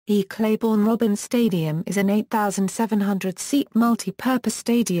Claiborne Robins Stadium is an 8,700-seat multi-purpose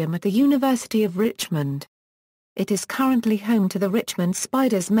stadium at the University of Richmond. It is currently home to the Richmond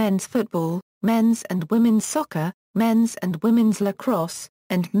Spiders men's football, men's and women's soccer, men's and women's lacrosse,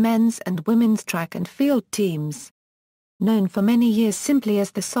 and men's and women's track and field teams. Known for many years simply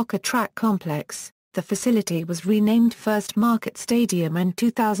as the Soccer Track Complex, the facility was renamed First Market Stadium in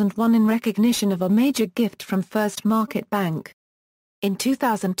 2001 in recognition of a major gift from First Market Bank. In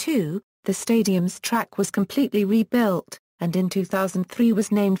 2002, the stadium's track was completely rebuilt, and in 2003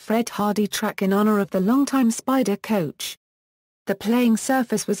 was named Fred Hardy Track in honor of the longtime Spider coach. The playing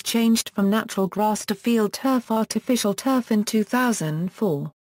surface was changed from natural grass to FieldTurf artificial turf in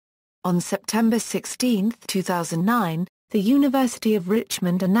 2004. On September 16, 2009, the University of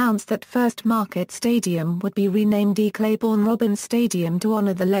Richmond announced that First Market Stadium would be renamed Claiborne Robins Stadium to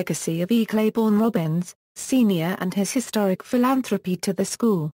honor the legacy of Claiborne Robins, Sr. and his historic philanthropy to the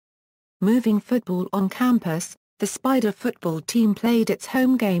school. Moving football on campus, the Spider football team played its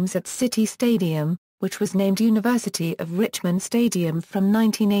home games at City Stadium, which was named University of Richmond Stadium from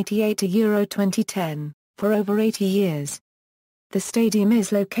 1988 to Euro 2010, for over 80 years. The stadium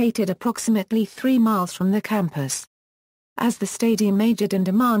is located approximately 3 miles from the campus. As the stadium majored and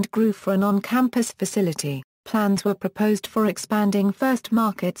demand grew for an on-campus facility, plans were proposed for expanding First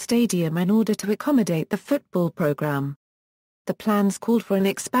Market Stadium in order to accommodate the football program. The plans called for an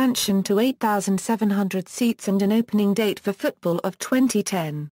expansion to 8,700 seats and an opening date for football of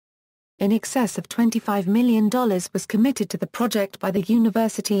 2010. In excess of $25 million was committed to the project by the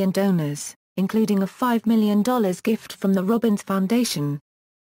university and donors, including a $5 million gift from the Robins Foundation.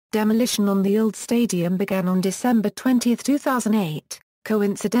 Demolition on the old stadium began on December 20, 2008,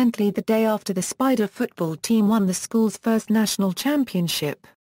 coincidentally the day after the Spider football team won the school's first national championship.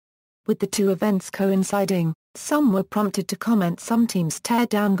 With the two events coinciding, some were prompted to comment some teams tear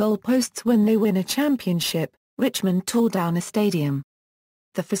down goalposts when they win a championship. Richmond tore down a stadium.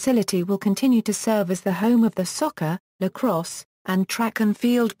 The facility will continue to serve as the home of the soccer, lacrosse, and track and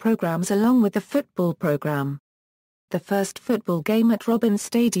field programs along with the football program. The first football game at Robins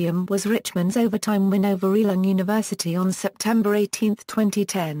Stadium was Richmond's overtime win over Elang University on September 18,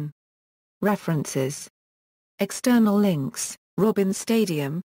 2010. References. External links: Robins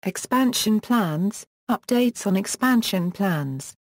Stadium, expansion plans, updates on expansion plans.